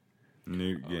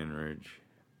 Newt Gingrich.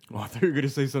 Oh, I thought you were going to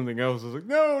say something else. I was like,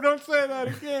 no, don't say that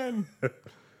again.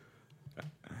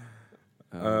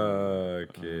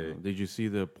 Okay. Did you see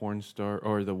the porn star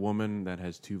or the woman that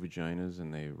has two vaginas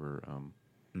and they were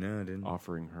No, I didn't.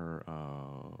 offering her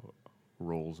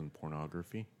roles in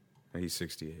pornography? He's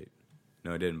 68.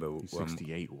 No, I didn't, but He's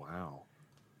 68. Wow.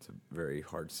 it's a very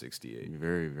hard 68.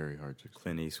 Very, very hard to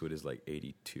explain. Clint Eastwood is like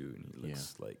 82, and he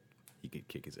looks like he could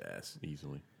kick his ass.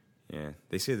 Easily. Yeah.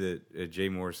 They say that Jay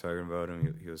Moore was talking about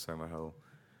him. He was talking about how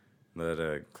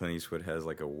that Clint Eastwood has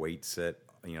like a weight set,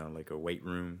 like a weight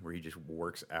room where he just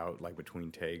works out like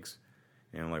between takes.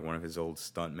 Like one of his old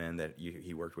stuntmen that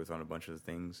he worked with on a bunch of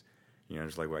things.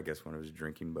 Just like, I guess one of his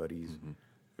drinking buddies. Mm-hmm.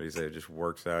 But he said it just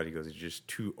works out. He goes, it's just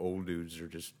two old dudes are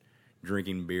just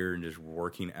drinking beer and just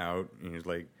working out. And he's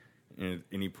like, at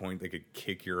any point they could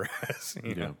kick your ass.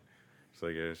 Yeah. It's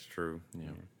like, yeah, it's true. Yeah.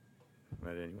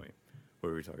 But anyway, what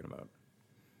were we talking about?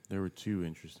 There were two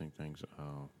interesting things.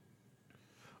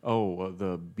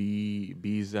 The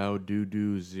Bezow Doo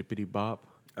Doo Zippity Bop.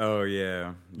 Oh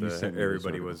yeah, sent me this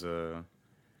everybody article.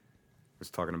 was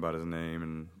talking about his name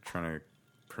and trying to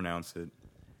pronounce it.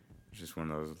 It's just one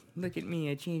of those. Look at me!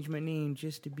 I changed my name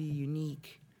just to be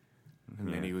unique.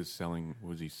 And then he was selling.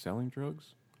 Was he selling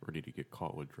drugs, or did he get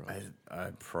caught with drugs? I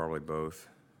probably both.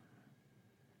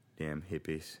 Damn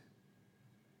hippies.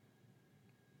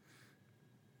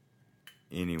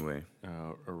 Anyway,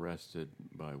 Arrested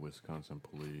by Wisconsin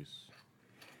police.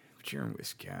 but you're in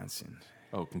Wisconsin.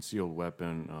 Oh, concealed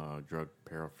weapon, drug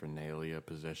paraphernalia,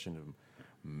 possession of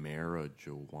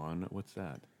marijuana. What's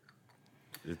that?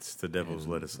 It's the devil's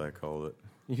lettuce, I call it.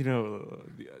 You know,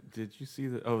 did you see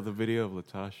the video of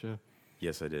Latasha?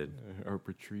 Yes, I did. Or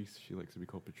Patrice. She likes to be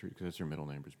called Patrice because that's her middle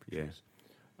name is Yeah.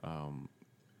 Patrice.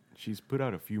 She's put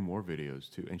out a few more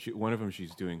videos too, and one of them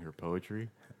she's doing her poetry.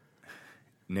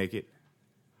 Naked.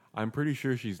 I'm pretty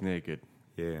sure she's naked.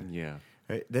 Yeah. Yeah.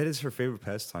 That is her favorite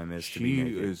pastime. Is to be She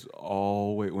naked. is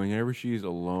always, whenever she's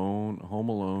alone, home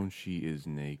alone, she is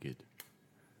naked.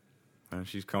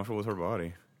 She's comfortable with her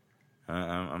body.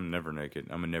 I'm never naked.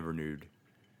 I'm a never nude.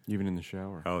 Even in the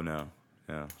shower. Oh no.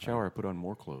 Shower, I put on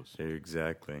more clothes.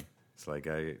 Exactly. It's like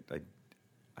I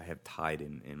have Tide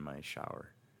in my shower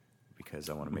because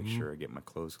I want to make sure I get my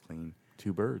clothes clean.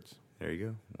 2 birds. There you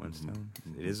go. One stone.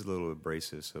 It is a little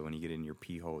abrasive, so when you get in your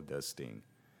pee hole, it does sting.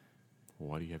 Well,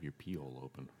 why do you have your pee hole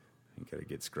open? You gotta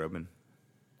get scrubbing.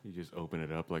 You just open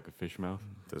it up like a fish mouth?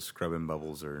 Those scrubbing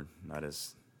bubbles are not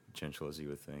as gentle as you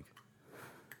would think.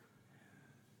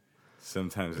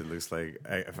 Sometimes it looks like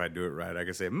if I do it right, I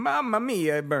can say, "Mamma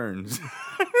mia, it burns."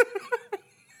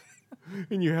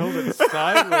 And you held it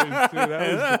sideways too.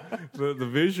 That was the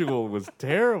visual was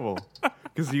terrible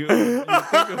because you think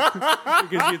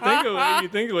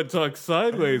it would talk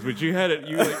sideways, but you had it.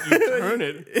 You turn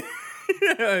it.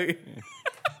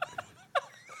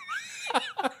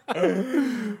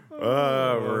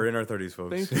 We're in our 30s,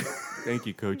 folks. Thank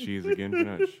you, Coaches, again for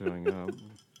not showing up.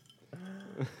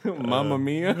 Mamma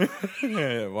mia.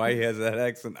 Why he has that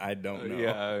accent, I don't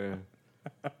know.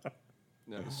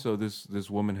 Yeah. So this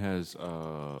woman has 2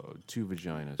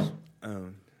 vaginas.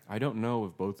 I don't know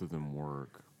if both of them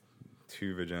work.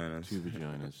 2 vaginas. 2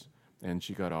 vaginas. And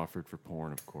she got offered for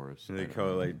porn, of course. They call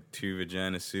it like 2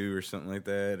 vagina sue or something like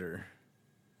that, or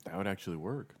That would actually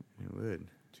work. it would.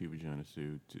 2 vagina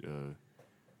sue,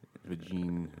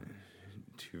 vagine,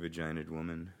 2 vaginaed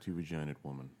woman. 2 vaginaed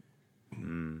woman.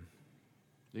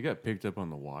 They got picked up on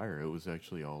the wire. It was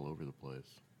actually all over the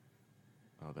place.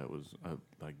 That was,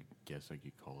 I guess I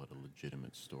could call it a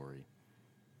legitimate story.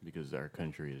 Because our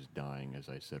country is dying, as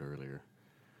I said earlier.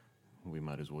 We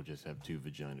might as well just have 2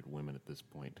 vaginaed women at this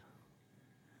point.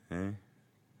 Eh?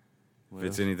 What If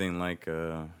it's else? anything like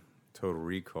Total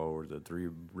Recall or the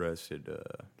 3-breasted...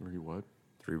 3 what?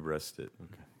 3-breasted.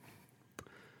 Okay.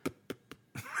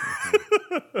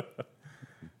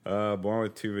 Born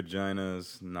with 2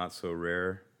 vaginas, not so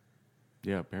rare.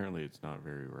 Yeah, apparently it's not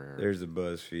very rare. There's the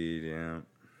BuzzFeed, yeah.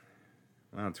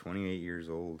 Wow, 28 years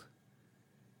old.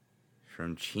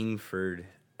 From Chingford,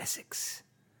 Essex.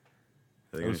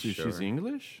 Are they Oh, gonna so show she's her?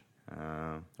 English?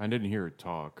 I didn't hear her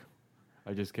talk.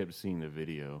 I just kept seeing the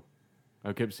video.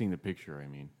 I kept seeing the picture, I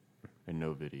mean, and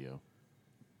no video.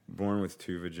 Born with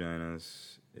 2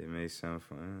 vaginas. It may sound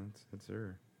fun. That's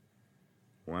her.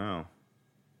 Wow.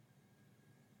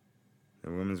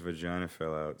 The woman's vagina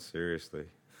fell out. Seriously.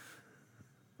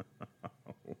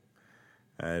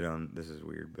 This is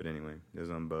weird, but anyway. It was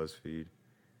on BuzzFeed.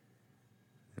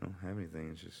 They don't have anything.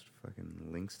 It's just fucking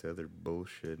links to other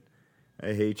bullshit.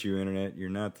 I hate you, Internet. You're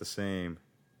not the same.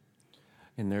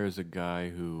 And there is a guy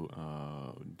who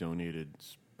donated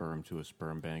sperm to a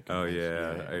sperm bank. Oh,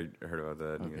 yeah. I heard about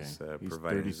that. Okay. He's He's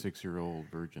providing 36-year-old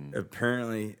virgin.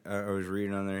 Apparently, I was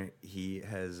reading on there. He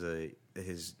has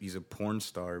he's a porn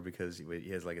star because he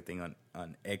has like a thing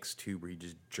on XTube where he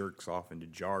just jerks off into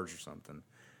jars or something,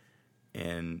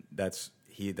 and that's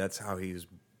how he's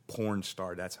porn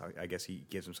star. That's how I guess he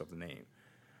gives himself the name.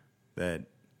 That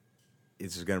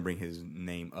it's just gonna bring his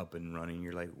name up and running.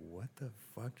 You're like, what the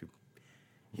fuck?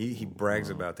 He brags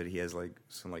about that he has like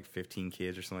some 15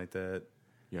 kids or something like that.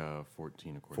 Yeah,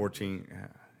 14 according 14,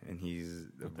 and he's a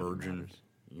Not that it virgin. matters.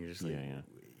 You're just like, Yeah.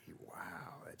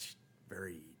 wow, that's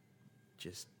very,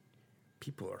 just,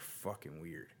 people are fucking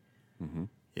weird. Mm-hmm.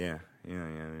 Yeah. I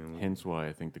mean, Hence why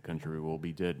I think the country will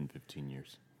be dead in 15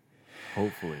 years.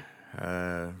 Hopefully.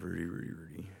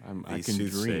 Rudy. I The can dream.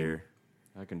 soothsayer.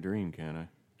 I can dream, can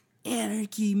I?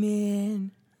 Anarchy,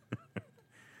 man.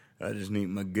 I just need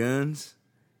my guns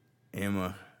and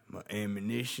my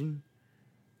ammunition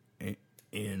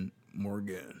and more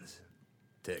guns.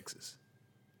 Texas.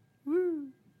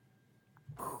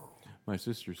 My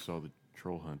sister saw the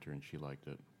Troll Hunter and she liked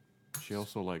it. She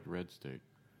also liked Red State.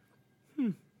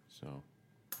 So,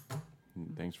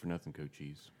 thanks for nothing,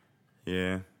 Coaches.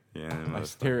 Yeah. I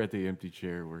stare at the empty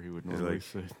chair where he would normally like-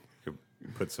 sit. Could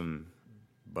put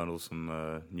bundle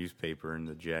some newspaper in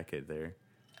the jacket there.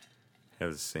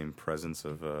 Have the same presence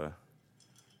of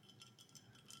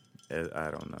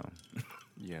I don't know.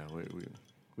 Yeah, we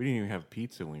didn't even have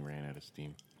pizza when we ran out of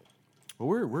steam. Well,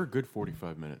 we're a good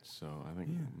 45 minutes, so I think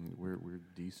we're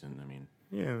decent. I mean,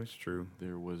 Yeah, it's true.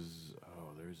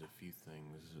 there's a few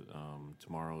things.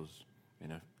 Tomorrow's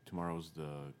and tomorrow's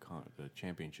the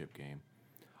championship game.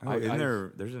 Oh,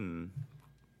 there's a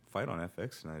fight on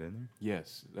FX tonight, isn't there?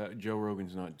 Yes, Joe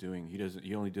Rogan's not doing. He doesn't.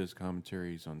 He only does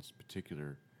commentaries on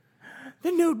particular.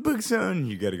 The Notebook, son.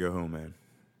 You got to go home, man.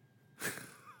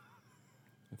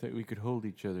 I thought we could hold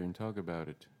each other and talk about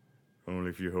it. Only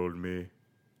if you hold me.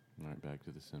 All right, back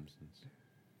to The Simpsons.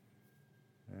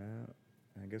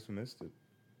 I guess we missed it.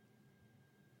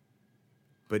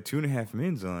 But 2.5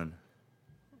 Men's on.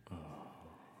 Oh.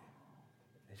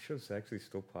 That show's actually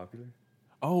still popular.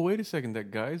 Oh, wait a second.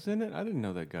 That guy's in it? I didn't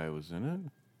know that guy was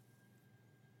in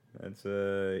it. That's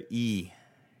E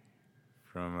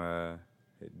from a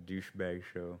douchebag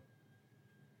show.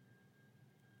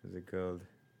 What's it called?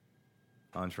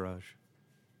 Entourage.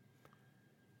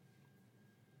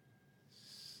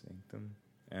 Sanctum.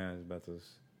 Yeah, it's about those.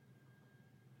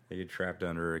 They get trapped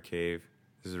under a cave.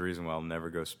 This is the reason why I'll never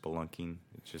go spelunking.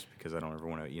 It's just because I don't ever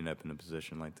want to end up in a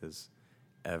position like this,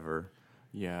 ever.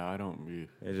 Yeah, I don't.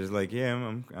 It's just like, yeah,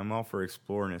 I'm all for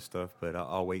exploring and stuff, but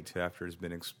I'll wait till after it's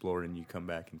been explored and you come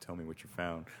back and tell me what you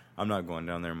found. I'm not going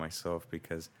down there myself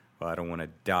because, well, I don't want to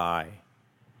die.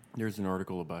 There's an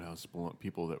article about how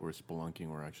people that were spelunking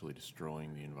were actually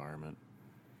destroying the environment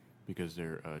because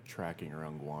they're tracking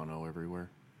around guano everywhere.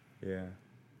 Yeah.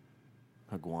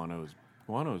 Guano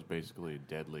is basically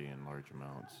deadly in large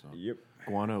amounts. So. Yep.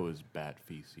 Guano is bat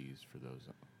feces for those.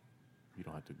 You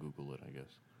don't have to Google it, I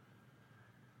guess.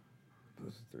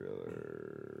 This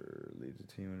thriller leads a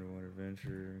team underwater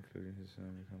adventure, including his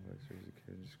son, a complex series of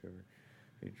kids discover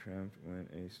he trapped when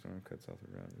a storm cuts off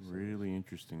the route. Really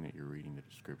interesting that you're reading the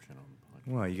description on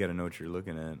the podcast. Well, you got to know what you're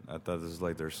looking at. I thought this was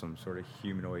like there's some sort of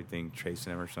humanoid thing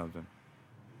chasing him or something.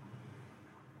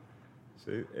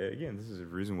 So again, this is a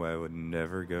reason why I would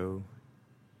never go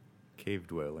cave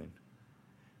dwelling.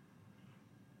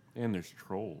 And there's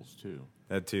trolls too.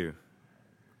 That too.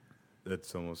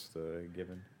 That's almost a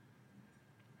given.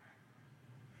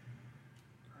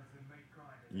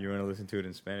 You want to listen to it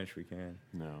in Spanish? We can.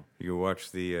 No. You can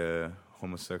watch the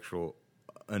homosexual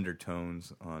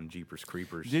undertones on Jeepers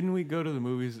Creepers. Didn't we go to the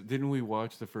movies? Didn't we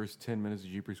watch the first 10 minutes of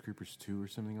Jeepers Creepers 2 or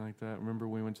something like that? Remember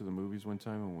we went to the movies one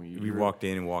time and we walked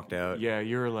in and walked out. Yeah,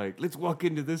 you were like, let's walk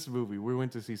into this movie. We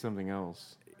went to see something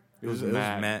else. It was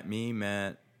Matt, me,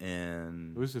 Matt,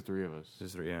 and... It was the three of us.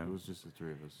 Just three, yeah. It was just the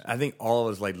three of us. I think all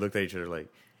of us like looked at each other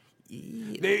like...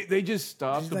 They just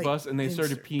stopped the bus and they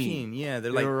started peeing. Yeah, they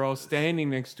were all standing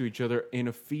next to each other in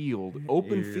a field,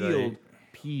 open field,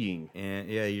 peeing. And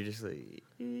yeah, you're just like,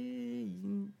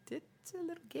 it's a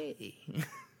little gay. Yeah.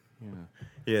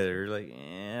 Yeah, they're like,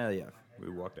 yeah. We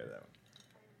walked out of that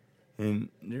one.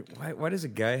 And why does a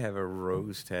guy have a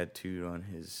rose tattooed on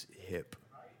his hip?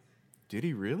 Did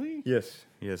he really? Yes,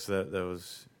 that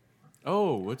was...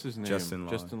 Oh, what's his name?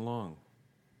 Justin Long.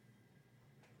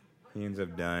 He ends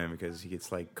up dying because he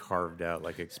gets like carved out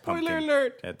like a pumpkin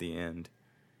alert! At the end.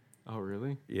 Oh,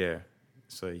 really? Yeah.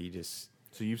 So he just...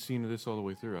 So you've seen this all the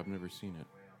way through? I've never seen it.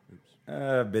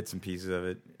 Oops. Bits and pieces of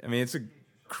it. I mean, it's a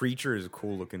creature is a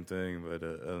cool looking thing, but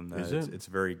it's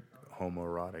very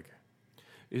homoerotic.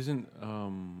 Isn't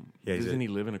doesn't he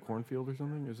live in a cornfield or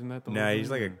something? Isn't that the? No, he's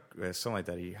like something like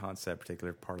that. He haunts that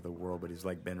particular part of the world, but he's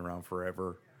like been around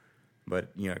forever. But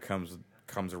it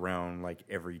comes around like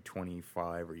every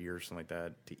 25 or years, something like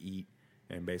that, to eat,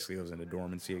 and basically goes into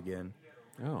dormancy again.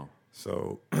 Oh,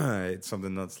 so it's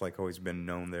something that's like always been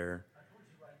known there,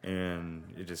 and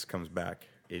it just comes back.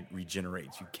 It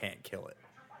regenerates. You can't kill it.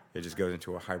 It just goes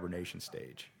into a hibernation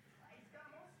stage.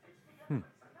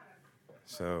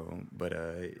 So, but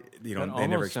that they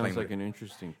never explain. Sounds like an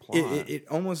interesting plot.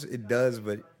 It does,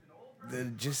 but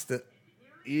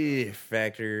the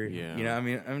factor. Yeah. I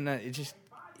mean, I'm not. It's just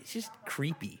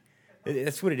creepy.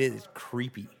 That's what it is. It's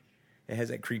creepy. It has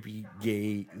that creepy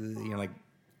gay, like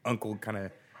uncle kind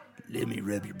of. Let me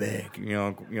rub your back.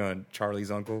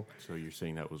 Charlie's uncle. So you're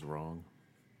saying that was wrong?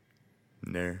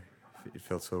 No, it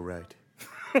felt so right.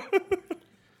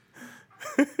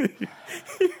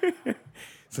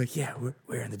 It's like, yeah,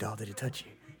 where in the doll did it touch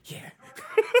you? Yeah.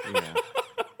 Yeah.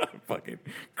 Fucking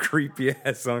creepy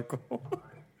ass uncle.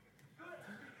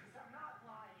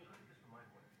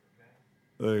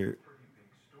 Like,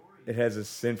 it has a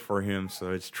scent for him,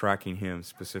 so it's tracking him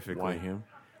specifically. Why him?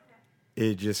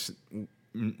 It just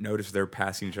noticed they're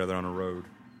passing each other on a road.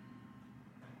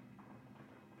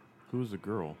 Who's the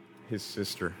girl? His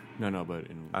sister. No, but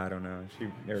I don't know. She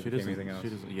never became anything else. She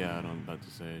doesn't. Yeah, I'm about to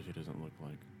say she doesn't look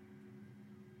like.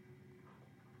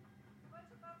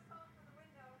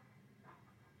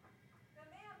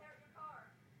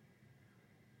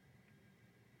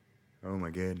 Oh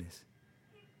my goodness.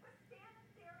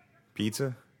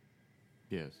 Pizza?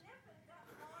 Yes.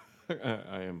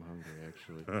 I am hungry,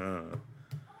 actually.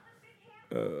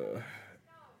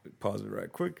 Pause it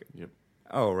right quick. Yep.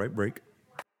 Oh, right, break.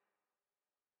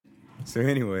 So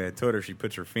anyway, I told her she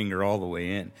puts her finger all the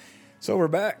way in. So we're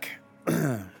back.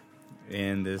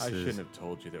 And this I is... shouldn't have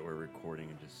told you that we're recording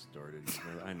and just started.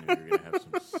 I knew you were going to have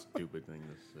some stupid thing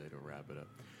to say to wrap it up.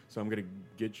 So I'm going to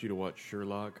get you to watch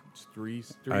Sherlock. It's three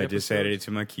I episodes. just added it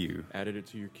to my queue. Added it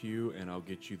to your queue, and I'll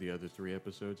get you the other 3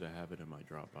 episodes. I have it in my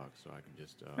Dropbox, so I can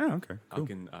just Oh, okay, cool. I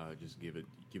can just give it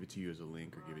to you as a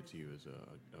link, or give it to you as a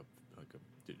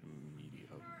media,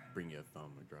 bring you a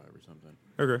thumb or drive or something.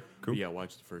 Okay, cool. But yeah,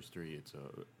 watch the first 3. It's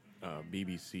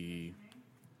BBC,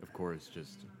 of course.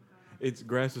 Just it's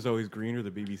grass is always greener.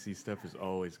 The BBC stuff is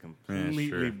always completely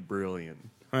sure. brilliant.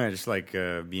 Well, just like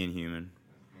being human.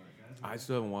 I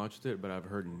still haven't watched it, but I've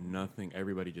heard nothing.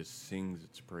 Everybody just sings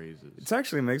its praises. It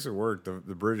actually makes it work. The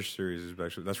British series is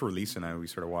actually that's where Lisa and I we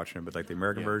started watching it, but like the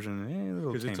American version,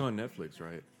 Because it's on Netflix,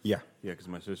 right? Yeah. Yeah, because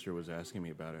my sister was asking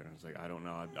me about it, and I was like, I don't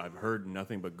know. I've heard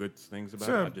nothing but good things about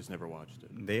So- it. I've just never watched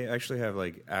it. They actually have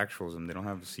like actuals, and they don't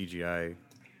have CGI.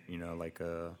 You know, like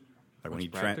when he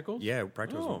practicals? Yeah,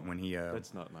 practicals. Oh, When he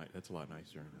that's not nice. That's a lot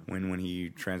nicer. when he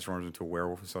transforms into a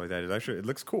werewolf and stuff like that. It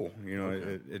looks cool. You know,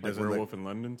 Okay. it Like doesn't Werewolf look. in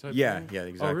London type. Yeah, thing? yeah,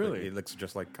 exactly. Oh, really? It looks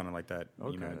just like kind of like that.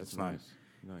 Okay, You know, that's it's not. nice.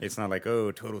 Nice. It's not like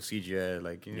total CGI.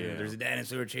 Like Yeah. there's a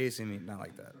dinosaur chasing me. Not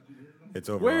like that. It's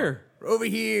over. Where? Over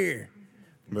here.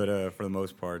 But for the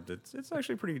most part, it's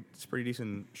actually It's a pretty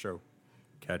decent show.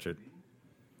 Catch it.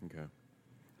 Okay.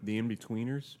 The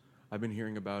In-Betweeners. I've been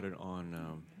hearing about it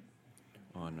on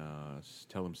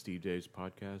Tell Him Steve Dave's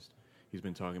podcast. He's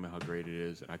been talking about how great it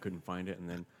is. I couldn't find it, and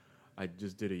then I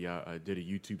just did a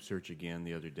YouTube search again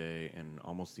the other day, and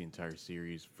almost the entire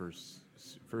series, first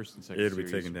and second It'll be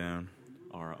series taken down.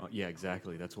 are yeah,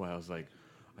 exactly. That's why I was like,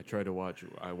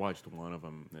 I watched one of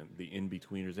them, the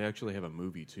In-Betweeners. They actually have a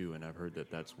movie too, and I've heard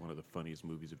that that's one of the funniest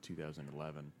movies of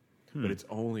 2011. But it's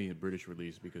only a British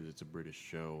release because it's a British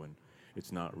show, and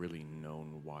it's not really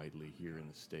known widely here in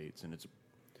the States, and it's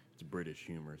British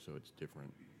humor, so it's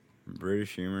different.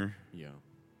 British humor. Yeah.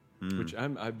 Which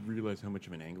I've realized how much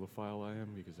of an Anglophile I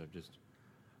am because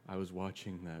I was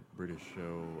watching that British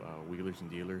show, Wheelers and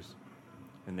Dealers,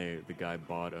 and the guy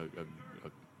bought a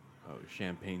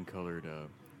champagne-colored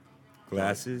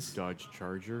Glasses. Dodge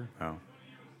Charger, Oh.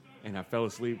 and I fell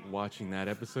asleep watching that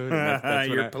episode. And that's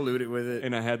when You're polluted with it.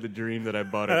 and I had the dream that I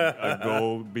bought a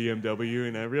gold BMW,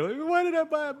 and I realized, why did I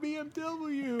buy a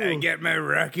BMW? I get my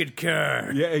rocket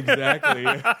car. Yeah, exactly.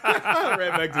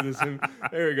 Right back to this.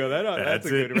 There we go. That's a That's it.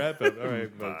 good wrap up. All right,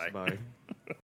 folks. Bye. Bye.